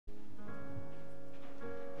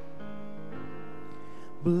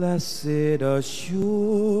Blessed assurance,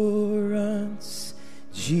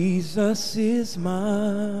 Jesus is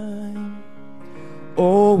mine.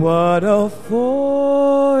 Oh, what a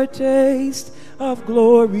foretaste of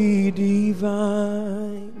glory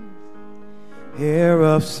divine, heir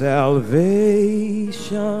of salvation,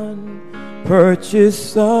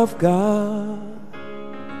 purchase of God,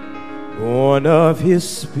 born of his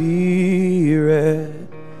Spirit,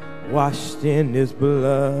 washed in his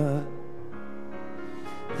blood.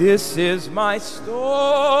 This is my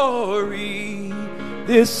story,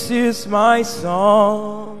 this is my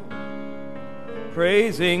song,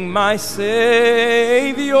 praising my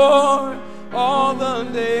Savior all the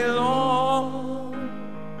day long.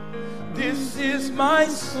 This is my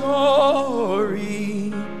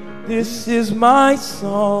story, this is my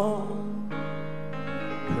song,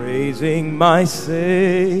 praising my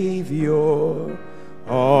Savior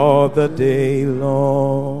all the day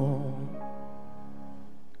long.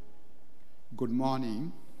 Good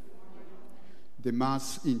morning. The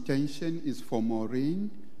Mass intention is for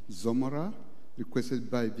Maureen Zomora,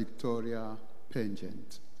 requested by Victoria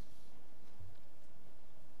Pengent.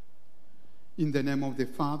 In the name of the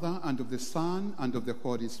Father, and of the Son, and of the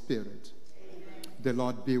Holy Spirit. Amen. The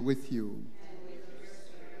Lord be with you. And with your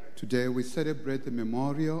spirit. Today we celebrate the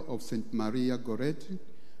memorial of St. Maria Goretti,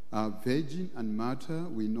 Virgin and Martyr.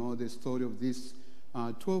 We know the story of this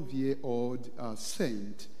 12-year-old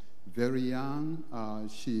saint. Very young,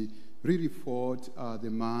 she really fought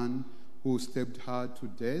the man who stabbed her to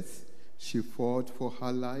death. She fought for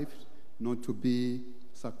her life not to be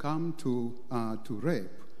succumbed to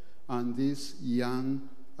rape. And this young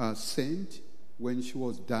saint, when she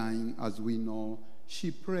was dying, as we know,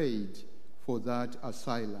 she prayed for that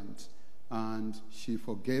assailant, and she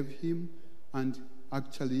forgave him. And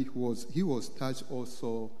actually, he was touched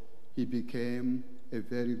also. He became a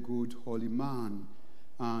very good holy man.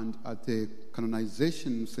 And at the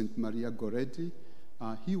canonization of St. Maria Goretti,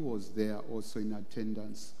 he was there also in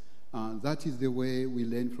attendance. That is the way we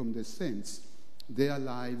learn from the saints. Their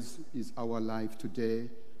lives is our life today.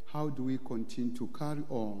 How do we continue to carry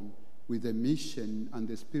on with the mission and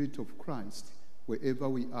the Spirit of Christ wherever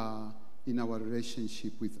we are in our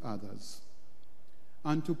relationship with others?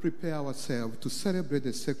 And to prepare ourselves to celebrate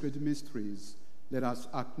the sacred mysteries, let us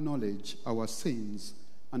acknowledge our sins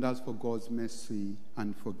and ask for God's mercy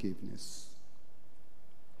and forgiveness.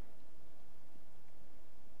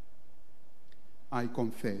 I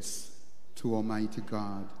confess to Almighty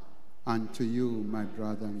God and to you, my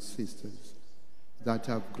brothers and sisters, that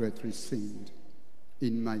I have greatly sinned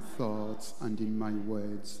in my thoughts and in my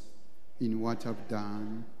words, in what I've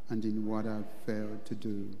done and in what I've failed to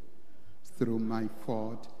do, through my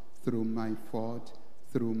fault, through my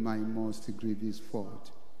most grievous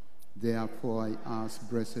fault. Therefore I ask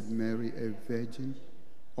Blessed Mary, a Virgin,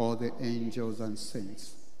 all the angels and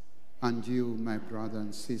saints, and you, my brothers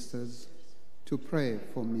and sisters, to pray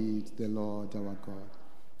for me to the Lord our God.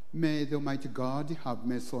 May the Almighty God have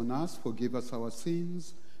mercy on us, forgive us our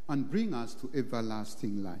sins, and bring us to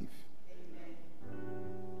everlasting life.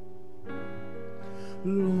 Amen.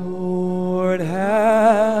 Lord,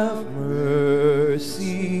 have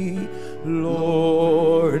mercy.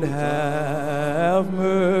 Lord, have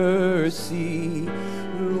mercy.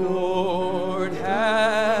 Lord,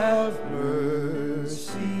 have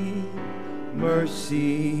mercy.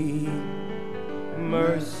 Mercy,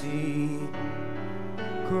 mercy.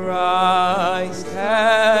 Christ,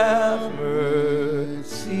 have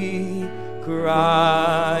mercy.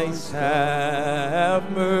 Christ,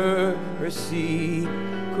 have mercy.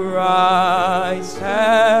 Christ,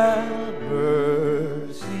 have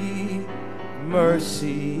mercy.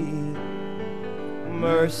 Mercy,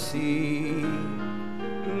 mercy.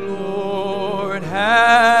 Lord,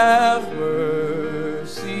 have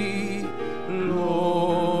mercy.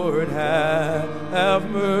 Lord, have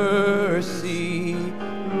mercy.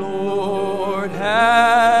 Lord,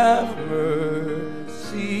 have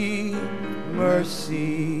mercy.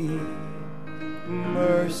 Mercy,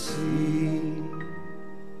 mercy.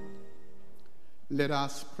 Let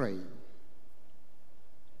us pray.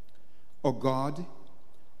 O God,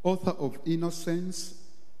 author of innocence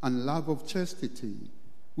and love of chastity,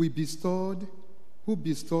 who bestowed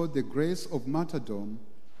the grace of martyrdom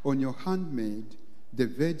on your handmaid, the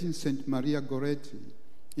Virgin St. Maria Goretti,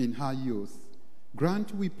 in her youth.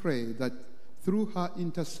 Grant, we pray, that through her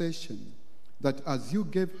intercession, that as you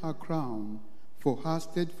gave her crown for her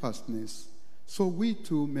steadfastness, so we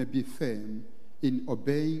too may be firm in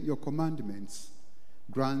obeying your commandments.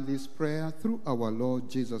 Grant this prayer through our Lord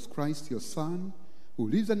Jesus Christ, your Son, who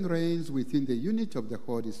lives and reigns within the unity of the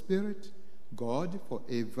Holy Spirit, God,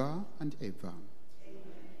 forever and ever. Amen.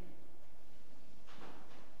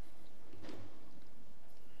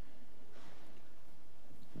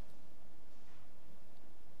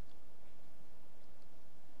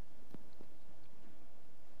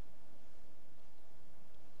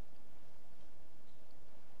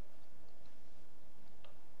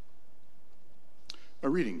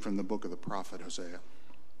 A reading from the book of the prophet Hosea.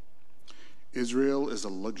 Israel is a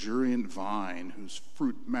luxuriant vine whose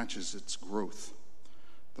fruit matches its growth.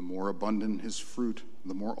 The more abundant his fruit,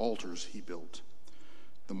 the more altars he built.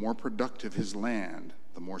 The more productive his land,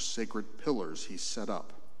 the more sacred pillars he set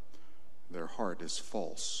up. Their heart is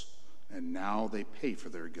false, and now they pay for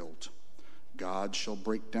their guilt. God shall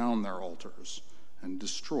break down their altars and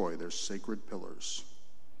destroy their sacred pillars.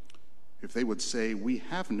 If they would say, "We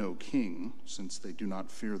have no king," since they do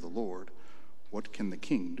not fear the Lord, what can the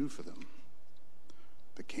king do for them?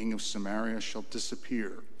 The king of Samaria shall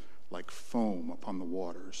disappear like foam upon the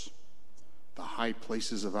waters. The high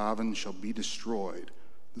places of Avon shall be destroyed,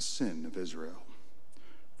 the sin of Israel.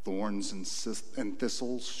 Thorns and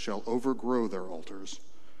thistles shall overgrow their altars.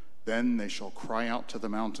 Then they shall cry out to the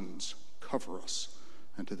mountains, "Cover us,"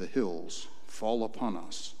 and to the hills, "Fall upon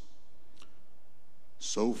us."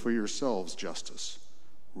 Sow for yourselves justice,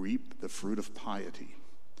 reap the fruit of piety.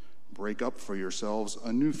 Break up for yourselves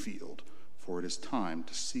a new field, for it is time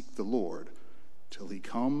to seek the Lord, till he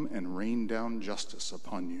come and rain down justice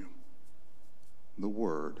upon you. The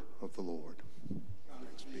word of the Lord.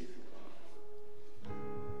 Thanks be to God.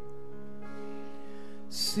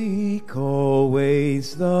 Seek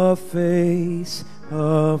always the face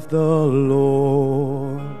of the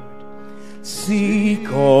Lord.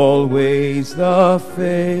 Seek always the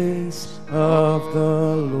face of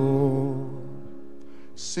the Lord.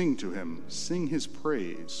 Sing to him, sing his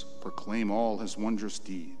praise, proclaim all his wondrous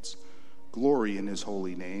deeds. Glory in his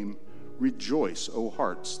holy name. Rejoice, O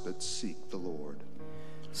hearts that seek the Lord.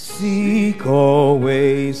 Seek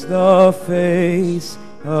always the face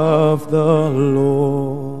of the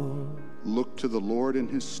Lord. Look to the Lord in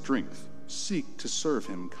his strength. Seek to serve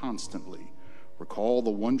him constantly. Recall the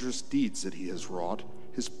wondrous deeds that he has wrought,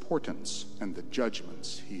 his portents and the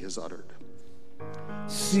judgments he has uttered.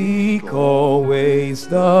 Seek always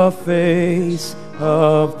the face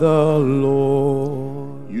of the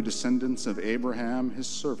Lord. You descendants of Abraham, his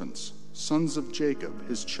servants, sons of Jacob,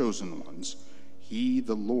 his chosen ones. He,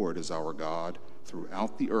 the Lord, is our God.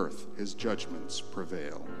 Throughout the earth his judgments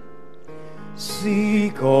prevail.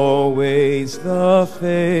 Seek always the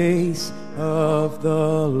face of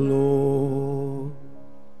the Lord.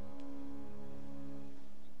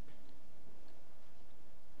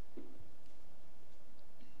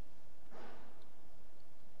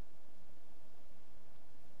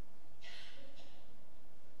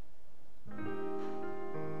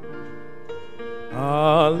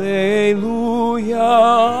 Alleluia,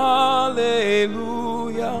 alleluia,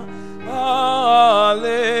 alleluia,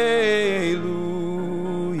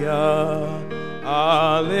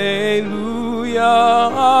 alleluia,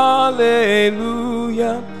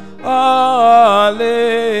 alleluia, alleluia.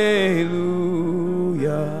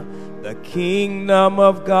 The kingdom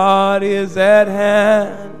of God is at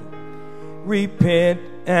hand. Repent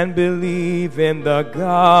and believe in the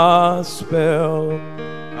gospel.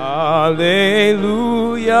 Alleluia,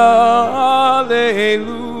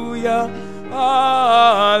 alleluia,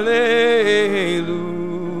 alleluia.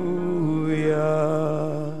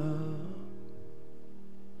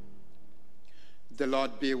 The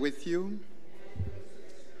Lord be with you.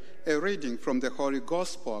 A reading from the Holy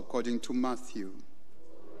Gospel according to Matthew.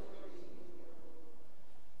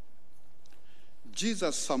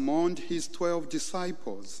 Jesus summoned his 12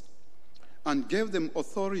 disciples and gave them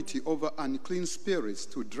authority over unclean spirits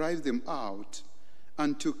to drive them out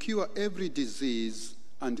and to cure every disease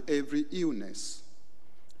and every illness.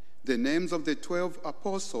 The names of the 12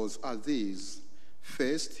 apostles are these.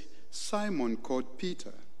 First, Simon called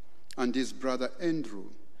Peter, and his brother Andrew,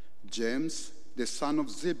 James, the son of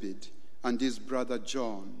Zebedee, and his brother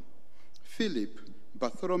John, Philip,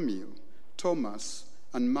 Bartholomew, Thomas,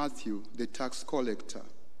 and Matthew, the tax collector,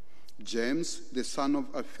 James, the son of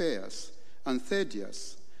Alphaeus, and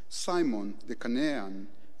Thaddeus, Simon the Cananean,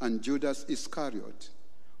 and Judas Iscariot,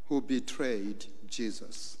 who betrayed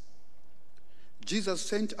Jesus. Jesus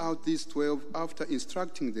sent out these 12 after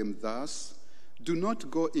instructing them thus: "Do not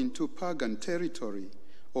go into pagan territory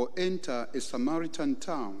or enter a Samaritan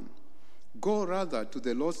town. Go rather to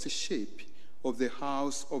the lost sheep of the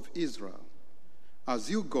house of Israel. As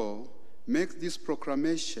you go, make this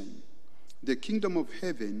proclamation: the kingdom of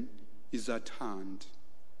heaven is at hand."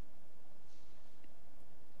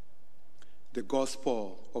 The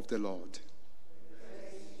Gospel of the Lord.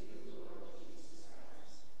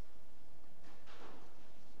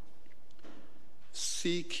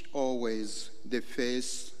 Seek always the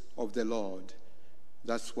face of the Lord.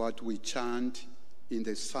 That's what we chant in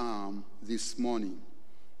the psalm this morning.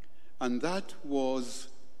 And that was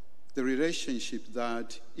the relationship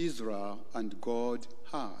that Israel and God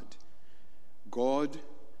had. God,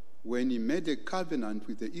 when he made a covenant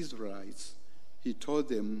with the Israelites, he told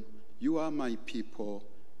them, "You are my people,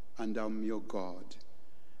 and I'm your God."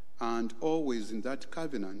 And always in that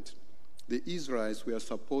covenant, the Israelites were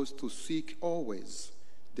supposed to seek always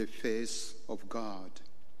the face of God.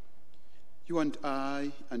 You and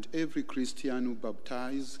I and every Christian who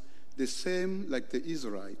baptize, the same like the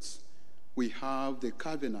Israelites, we have the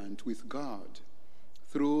covenant with God.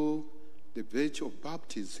 Through the virtue of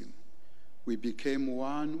baptism, we became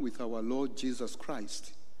one with our Lord Jesus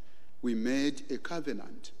Christ. We made a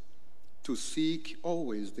covenant to seek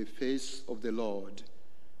always the face of the Lord,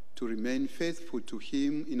 to remain faithful to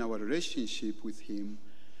him in our relationship with him,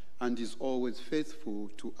 and is always faithful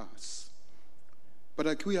to us. But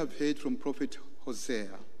like we have heard from Prophet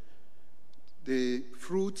Hosea, the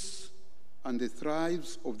fruits and the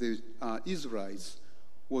thrives of the Israelites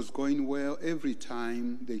was going well every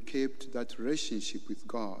time they kept that relationship with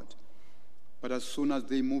God. But as soon as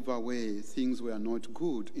they move away, things were not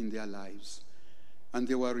good in their lives. And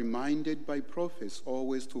they were reminded by prophets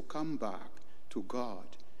always to come back to God.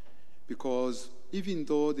 Because even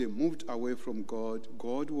though they moved away from God,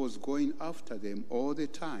 God was going after them all the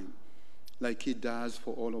time, like he does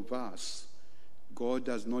for all of us. God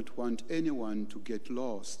does not want anyone to get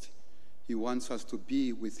lost. He wants us to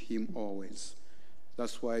be with him always.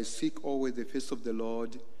 That's why seek always the face of the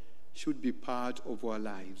Lord should be part of our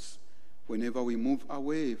lives. Whenever we move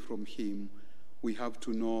away from him, we have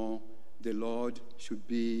to know the Lord should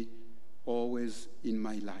be always in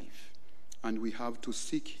my life. And we have to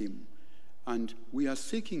seek him. And we are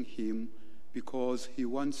seeking him because he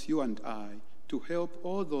wants you and I to help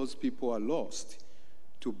all those people who are lost,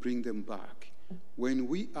 to bring them back. When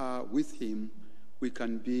we are with him, we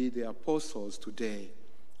can be the apostles today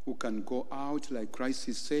who can go out, like Christ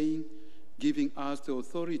is saying, giving us the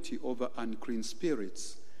authority over unclean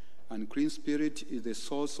spirits. Unclean spirit is the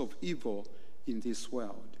source of evil in this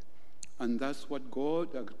world. And that's what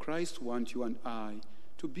Christ wants you and I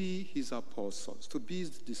to be his apostles, to be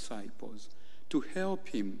his disciples, to help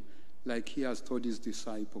him like he has told his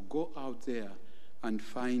disciple, go out there and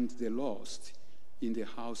find the lost in the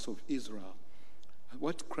house of Israel.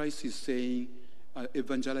 What Christ is saying,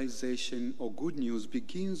 evangelization or good news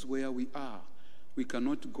begins where we are. We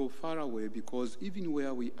cannot go far away because even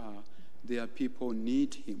where we are, there are people who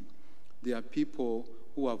need him. There are people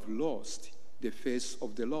who have lost the face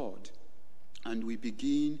of the Lord. And we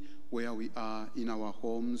begin where we are, in our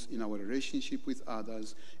homes, in our relationship with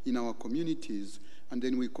others, in our communities, and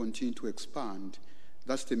then we continue to expand.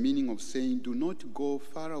 That's the meaning of saying, do not go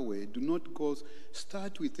far away. Do not go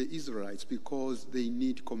start with the Israelites because they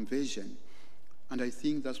need conversion. And I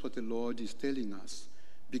think that's what the Lord is telling us.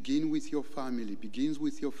 Begin with your family, begins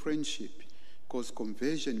with your friendship, because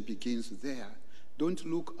conversion begins there. Don't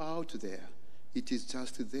look out there. It is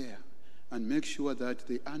just there. And make sure that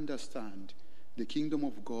they understand the kingdom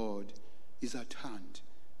of God is at hand.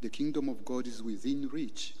 The kingdom of God is within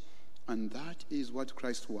reach. And that is what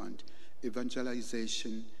Christ wants.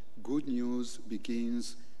 Evangelization, good news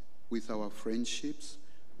begins with our friendships,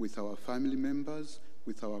 with our family members,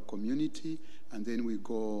 with our community, and then we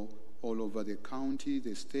go all over the county,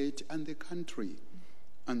 the state, and the country.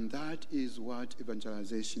 And that is what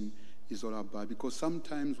evangelization is all about, because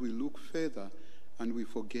sometimes we look further and we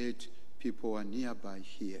forget people are nearby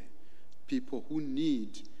here, people who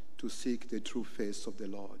need to seek the true face of the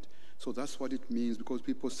Lord. So that's what it means, because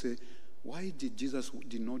people say, why did Jesus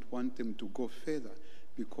did not want them to go further?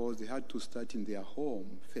 Because they had to start in their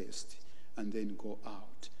home first and then go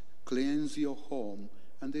out. Cleanse your home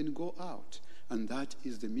and then go out. And that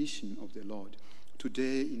is the mission of the Lord.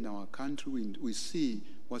 Today in our country, we see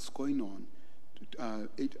what's going on.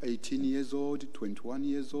 18 years old, 21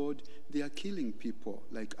 years old, they are killing people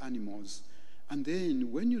like animals. And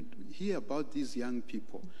then when you hear about these young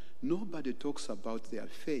people, nobody talks about their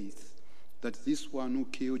faith, that this one who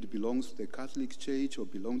killed belongs to the Catholic Church or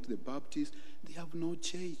belongs to the Baptist. They have no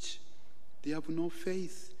church. They have no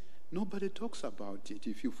faith. Nobody talks about it.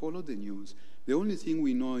 If you follow the news, the only thing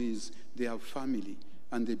we know is they have family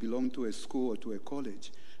and they belong to a school or to a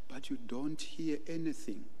college. But you don't hear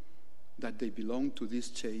anything that they belong to this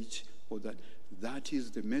church, or that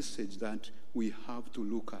is the message that we have to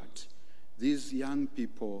look at. These young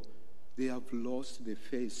people, they have lost the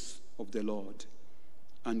face of the Lord,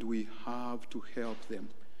 and we have to help them.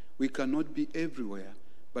 We cannot be everywhere,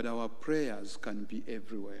 but our prayers can be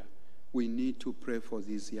everywhere. We need to pray for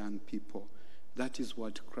these young people. That is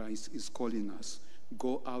what Christ is calling us.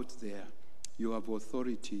 Go out there. You have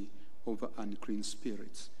authority over unclean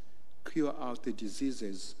spirits. Cure out the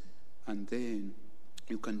diseases, and then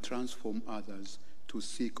you can transform others to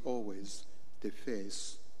seek always the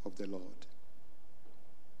face of the Lord.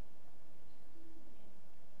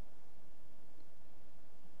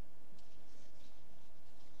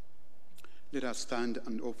 Let us stand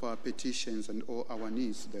and offer our petitions and all our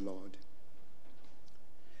needs to the Lord.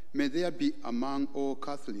 May there be among all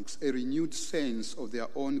Catholics a renewed sense of their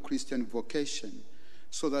own Christian vocation,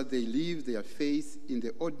 so that they live their faith in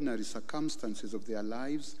the ordinary circumstances of their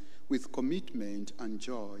lives with commitment and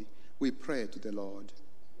joy. We pray to the Lord.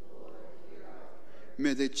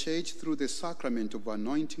 May the Church, through the sacrament of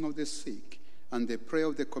anointing of the sick and the prayer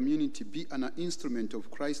of the community, be an instrument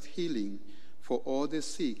of Christ's healing for all the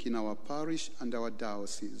sick in our parish and our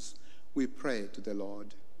diocese. We pray to the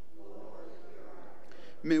Lord.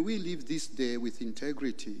 May we live this day with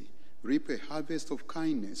integrity, reap a harvest of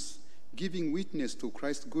kindness, giving witness to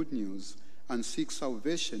Christ's good news, and seek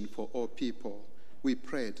salvation for all people. We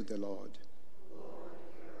pray to the Lord.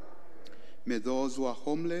 May those who are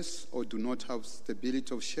homeless or do not have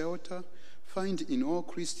stability of shelter find in all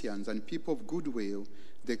Christians and people of goodwill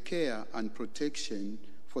the care and protection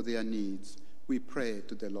for their needs. We pray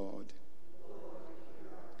to the Lord.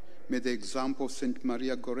 May the example of St.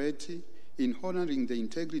 Maria Goretti in honoring the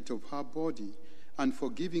integrity of her body and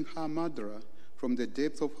forgiving her murderer from the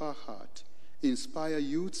depth of her heart inspire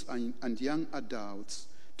youths and young adults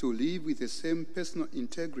to live with the same personal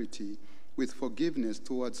integrity with forgiveness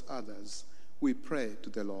towards others. We pray to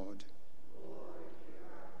the Lord.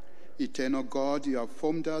 Eternal God, you have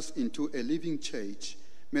formed us into a living church.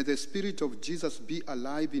 May the Spirit of Jesus be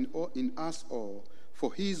alive in us all,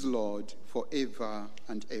 for he is Lord forever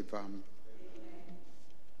and ever.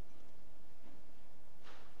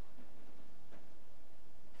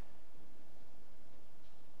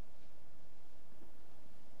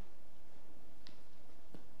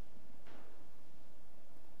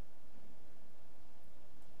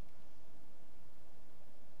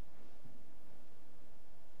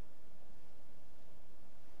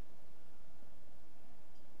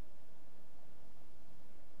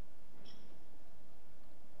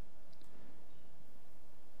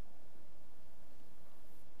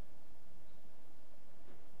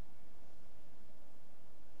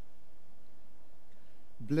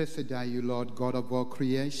 Blessed are you, Lord God of all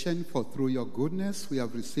creation, for through your goodness we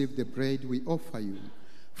have received the bread we offer you,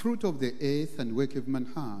 fruit of the earth and work of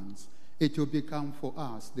man's hands. It will become for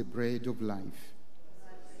us the bread of life.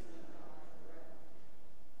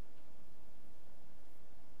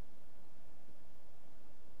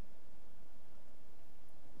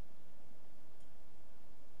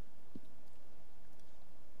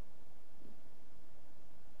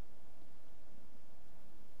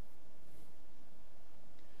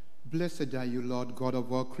 Blessed are you, Lord God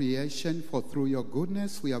of all creation, for through your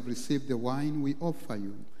goodness we have received the wine we offer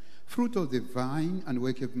you, fruit of the vine and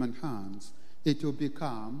work of man's hands. It will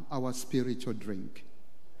become our spiritual drink.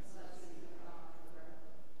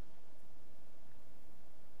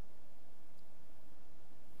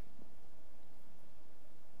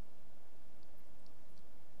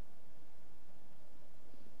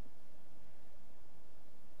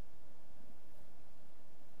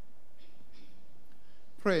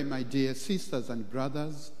 Pray, my dear sisters and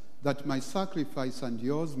brothers, that my sacrifice and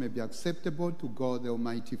yours may be acceptable to God the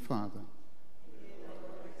Almighty Father.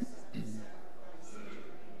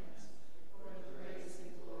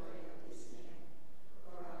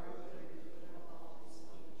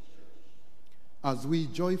 As we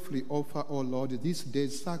joyfully offer, O Lord, this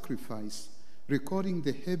day's sacrifice, recording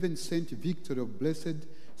the heaven-sent victory of blessed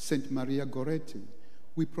St. Maria Goretti,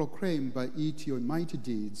 we proclaim by it your mighty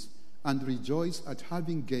deeds, and rejoice at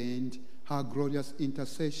having gained her glorious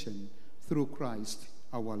intercession through Christ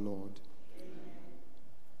our Lord. Amen.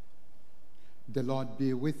 The Lord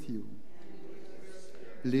be with you. And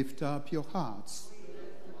with lift up your hearts.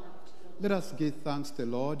 Let us give thanks to the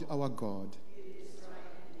Lord our God.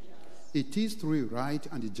 It is truly right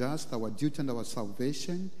and just, our duty and our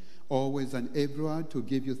salvation, always and everywhere to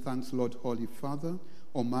give you thanks, Lord, Holy Father,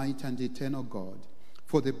 Almighty and eternal God,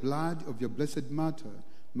 for the blood of your blessed martyr,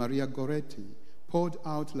 Maria Goretti, poured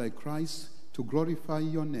out like Christ to glorify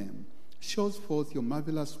your name, shows forth your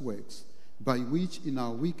marvelous works, by which in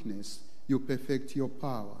our weakness you perfect your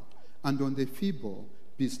power, and on the feeble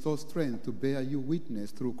bestow strength to bear you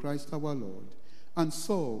witness through Christ our Lord. And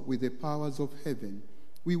so, with the powers of heaven,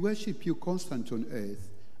 we worship you constant on earth,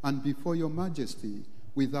 and before your majesty,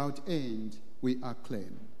 without end, we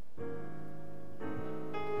acclaim.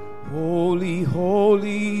 Holy,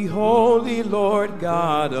 holy, holy Lord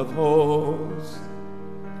God of hosts,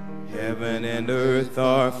 heaven and earth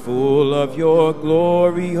are full of your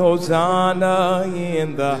glory. Hosanna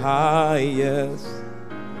in the highest.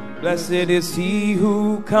 Blessed is he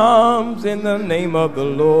who comes in the name of the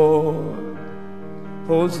Lord.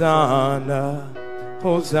 Hosanna,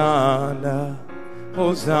 Hosanna,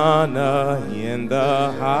 Hosanna in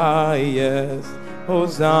the highest.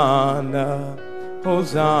 Hosanna,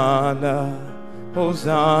 Hosanna,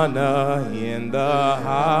 Hosanna in the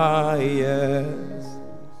highest.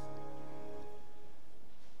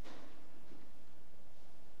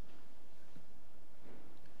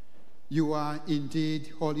 You are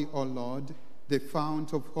indeed holy, O Lord, the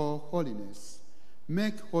fount of all holiness.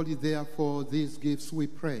 Make holy, therefore, these gifts, we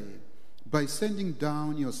pray, by sending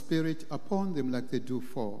down your Spirit upon them like the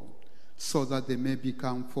dewfall, so that they may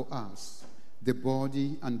become for us the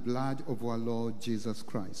body and blood of our Lord Jesus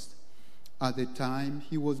Christ. At the time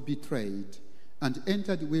he was betrayed and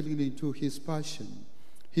entered willingly into his passion,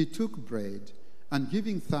 he took bread and,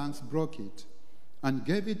 giving thanks, broke it and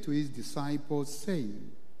gave it to his disciples,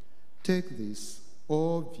 saying, "Take this,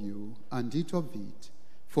 all of you, and eat of it,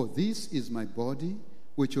 for this is my body,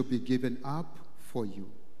 which will be given up for you."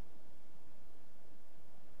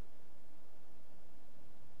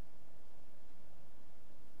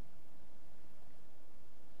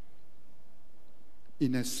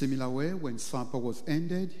 In a similar way, when supper was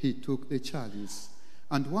ended, he took the chalice,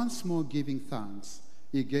 and once more giving thanks,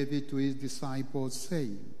 he gave it to his disciples,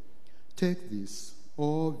 saying, "Take this,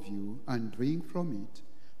 all of you, and drink from it,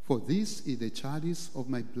 for this is the chalice of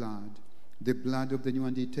my blood, the blood of the new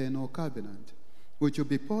and eternal covenant, which will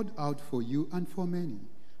be poured out for you and for many,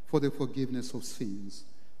 for the forgiveness of sins.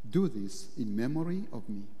 Do this in memory of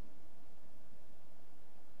me."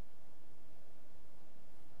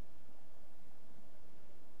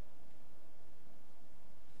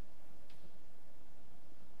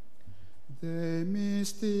 The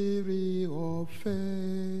mystery of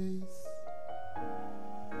faith.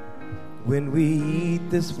 When we eat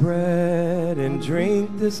this bread and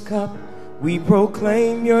drink this cup, we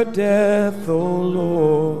proclaim your death, O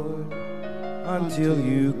Lord, until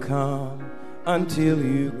you come, until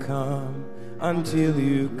you come, until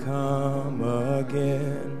you come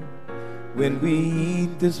again. When we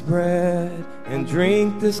eat this bread and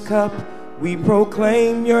drink this cup, we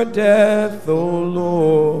proclaim your death, O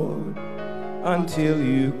Lord, until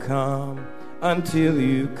you come, until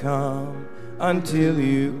you come, until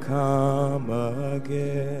you come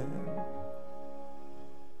again.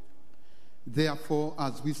 Therefore,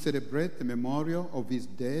 as we celebrate the memorial of his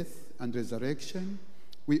death and resurrection,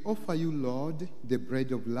 we offer you, Lord, the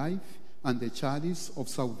bread of life and the chalice of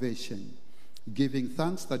salvation, giving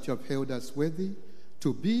thanks that you have held us worthy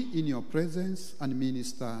to be in your presence and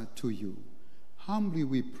minister to you. Humbly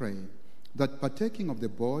we pray that, partaking of the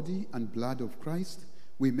body and blood of Christ,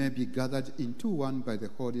 we may be gathered into one by the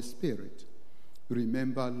Holy Spirit.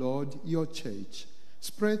 Remember, Lord, your church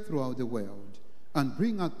spread throughout the world, and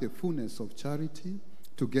bring out the fullness of charity,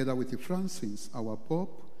 together with Francis, our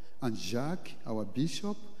Pope, and Jacques, our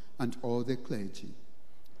Bishop, and all the clergy.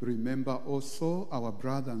 Remember also our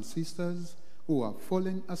brothers and sisters who have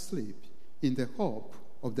fallen asleep in the hope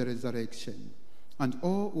of the resurrection, and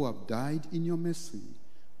all who have died in your mercy.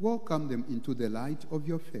 Welcome them into the light of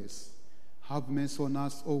your face. Have mercy on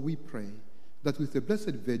us, O we pray, that with the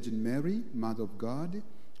Blessed Virgin Mary, Mother of God,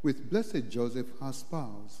 with blessed Joseph, her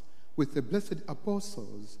spouse, with the blessed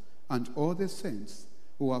apostles, and all the saints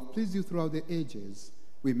who have pleased you throughout the ages,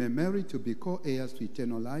 we may merit to be co-heirs to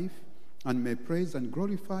eternal life, and may praise and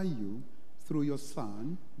glorify you through your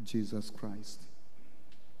Son, Jesus Christ.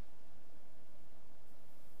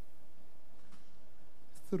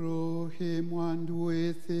 Through him and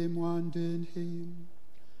with him and in him,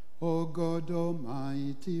 O God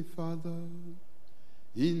Almighty Father,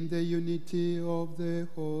 in the unity of the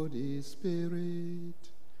Holy Spirit,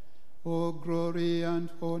 all glory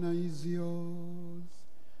and honor is yours,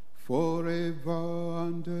 forever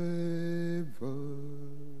and ever.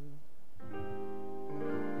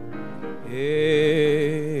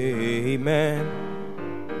 Amen.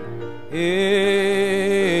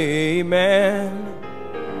 Amen.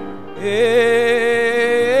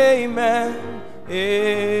 Amen.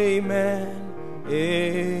 Amen.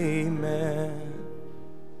 Amen.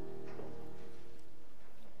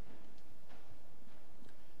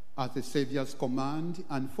 At the Savior's command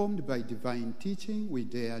and formed by divine teaching, we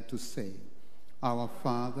dare to say, Our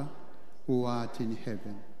Father, who art in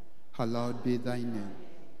heaven, hallowed be thy name.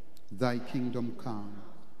 Thy kingdom come,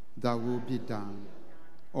 thy will be done,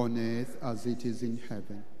 on earth as it is in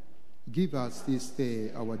heaven. Give us this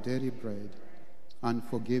day our daily bread, and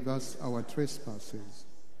forgive us our trespasses,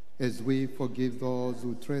 as we forgive those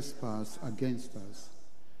who trespass against us.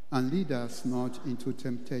 And lead us not into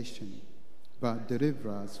temptation, but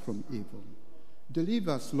deliver us from evil.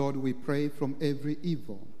 Deliver us, Lord, we pray, from every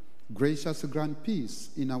evil. Gracious grant peace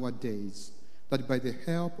in our days, that by the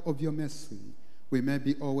help of your mercy we may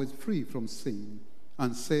be always free from sin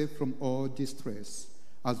and safe from all distress,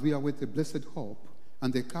 as we await the blessed hope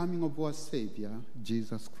and the coming of our Savior,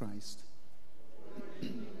 Jesus Christ.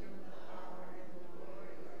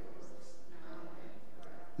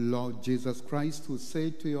 Lord Jesus Christ, who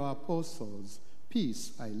said to your apostles,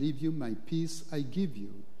 "Peace I leave you, my peace I give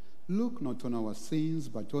you," look not on our sins,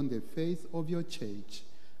 but on the faith of your church,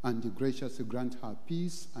 and graciously grant her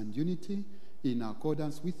peace and unity in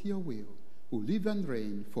accordance with your will, who live and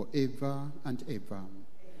reign forever and ever. Amen.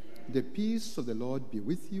 The peace of the Lord be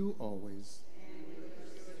with you always.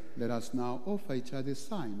 Let us now offer each other a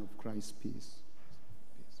sign of Christ's peace.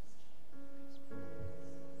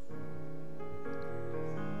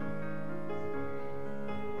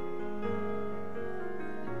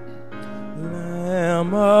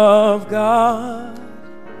 Lamb of God,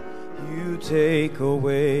 you take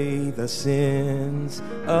away the sins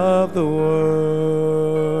of the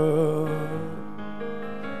world.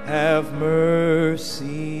 Have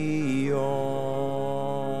mercy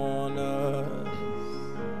on us.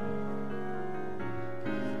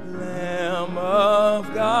 Lamb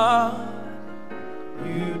of God,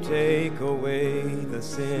 you take away the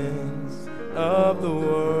sins of the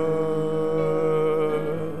world.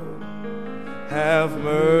 Have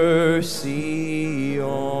mercy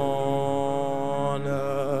on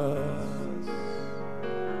us.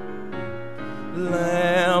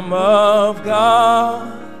 Lamb of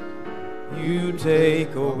God, you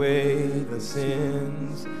take away the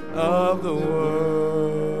sins of the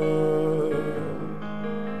world.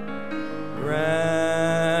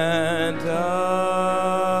 Grant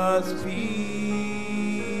us peace.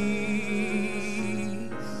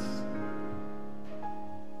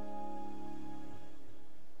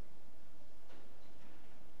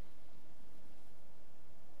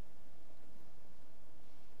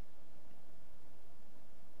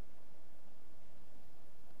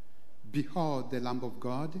 Behold the Lamb of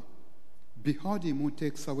God. Behold him who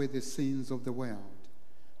takes away the sins of the world.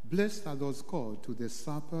 Blessed are those called to the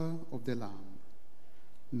supper of the Lamb.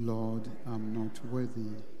 Lord, I am not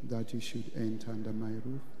worthy that you should enter under my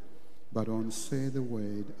roof, but only say the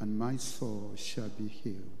word, and my soul shall be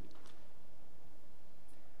healed.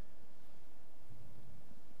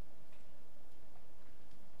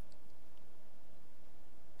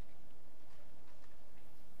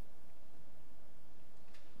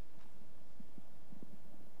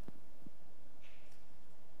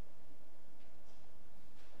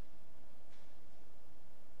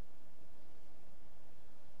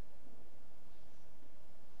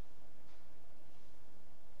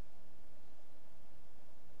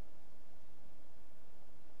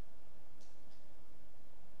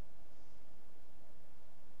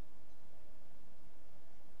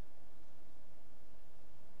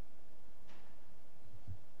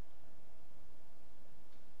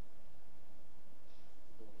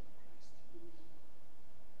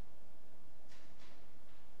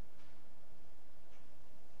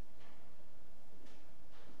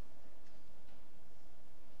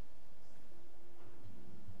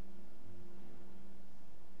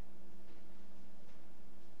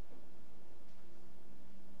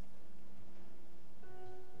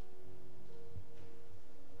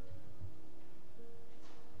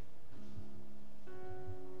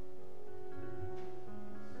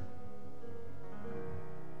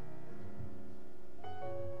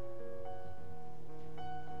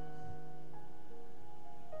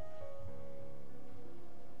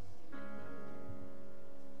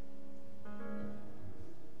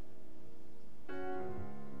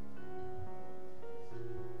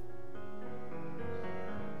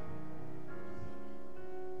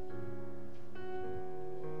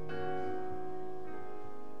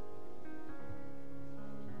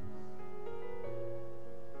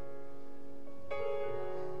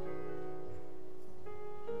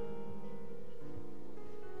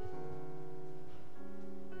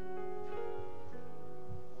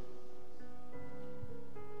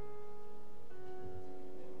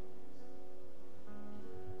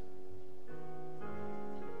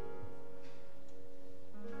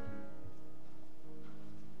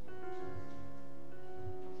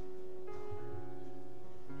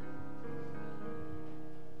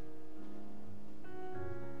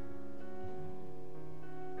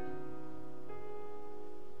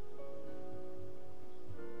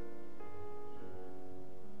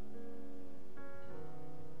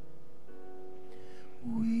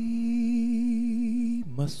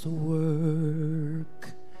 Must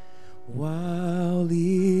work while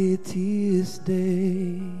it is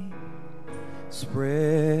day,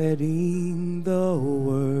 spreading the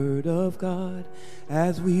word of God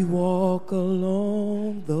as we walk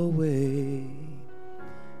along the way,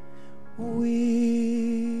 willing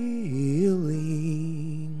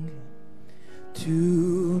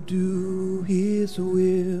to do His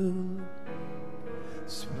will,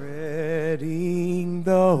 spreading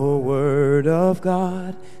the word of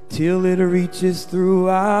God till it reaches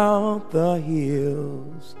throughout the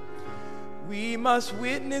hills. We must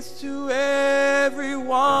witness to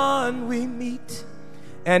everyone we meet,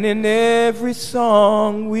 and in every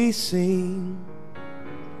song we sing,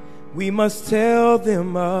 we must tell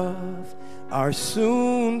them of our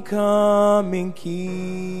soon coming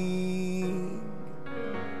King.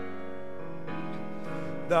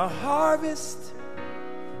 The harvest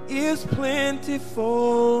is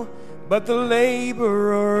plentiful, but the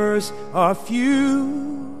laborers are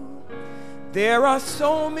few. There are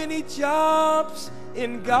so many jobs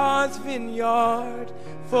in God's vineyard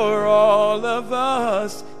for all of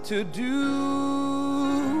us to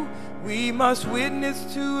do. We must witness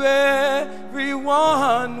to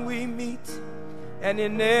everyone we meet, and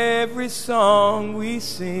in every song we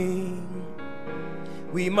sing,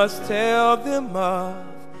 we must tell them of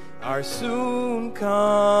our soon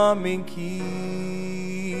coming King.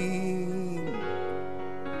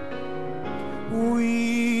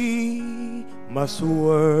 We must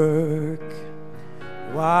work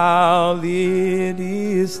while it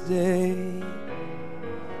is day,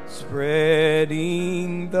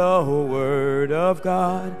 spreading the word of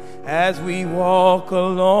God as we walk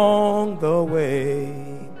along the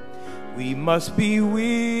way. We must be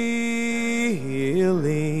willing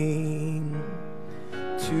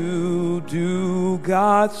to do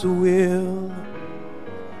God's will,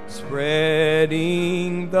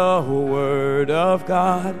 spreading the word of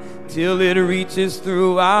God till it reaches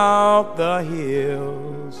throughout the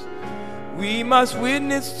hills. We must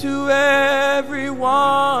witness to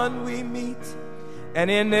everyone we meet, and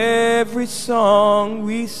in every song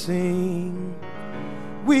we sing,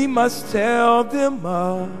 we must tell them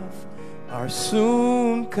of our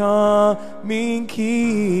soon coming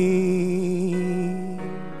King.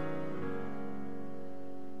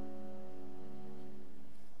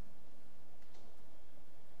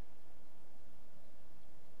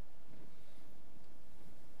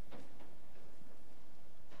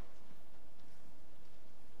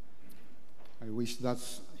 I wish that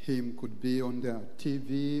hymn could be on the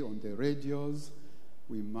TV, on the radios.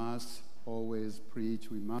 We must always preach,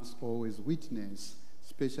 we must always witness,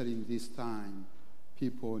 especially in this time.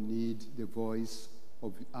 People need the voice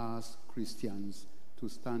of us Christians to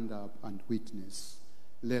stand up and witness.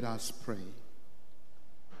 Let us pray.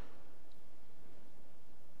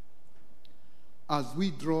 As we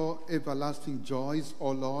draw everlasting joys,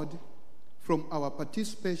 O Lord, from our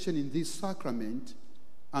participation in this sacrament,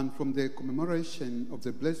 and from the commemoration of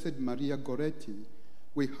the Blessed Maria Goretti,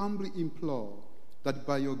 we humbly implore that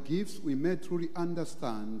by your gifts we may truly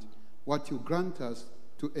understand what you grant us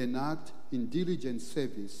to enact in diligent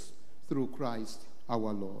service through Christ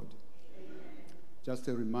our Lord. Amen. Just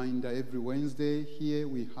a reminder, every Wednesday here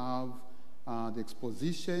we have the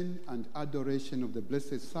exposition and adoration of the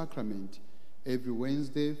Blessed Sacrament every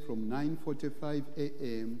Wednesday from 9:45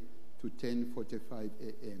 a.m. to 10:45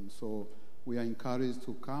 a.m. So we are encouraged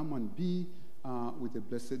to come and be with the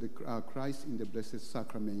Blessed Christ in the Blessed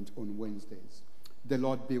Sacrament on Wednesdays. The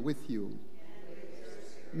Lord be with you.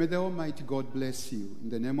 May the Almighty God bless you. In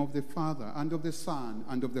the name of the Father, and of the Son,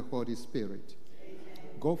 and of the Holy Spirit. Amen.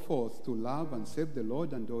 Go forth to love and serve the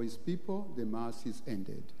Lord and all his people. The Mass is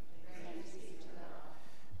ended.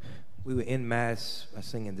 We will end Mass by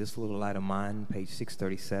singing This Little Light of Mine, page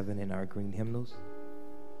 637 in our green hymnals.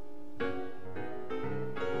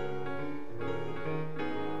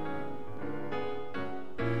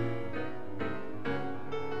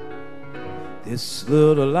 This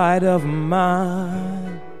little light of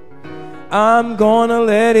mine, I'm gonna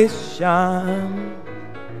let it shine.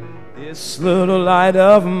 This little light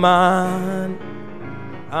of mine,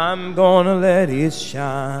 I'm gonna let it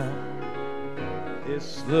shine.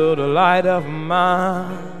 This little light of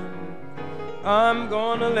mine, I'm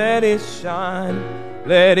gonna let it shine.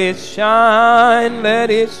 Let it shine, let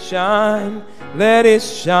it shine, let it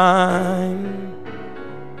shine.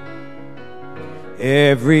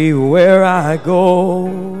 Everywhere I go,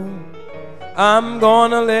 I'm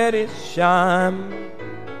gonna let it shine.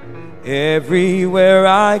 Everywhere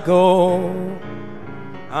I go,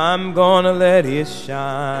 I'm gonna let it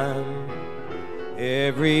shine.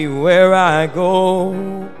 Everywhere I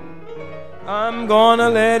go, I'm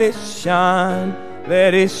gonna let it shine.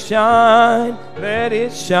 Let it shine, let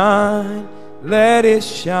it shine, let it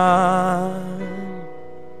shine.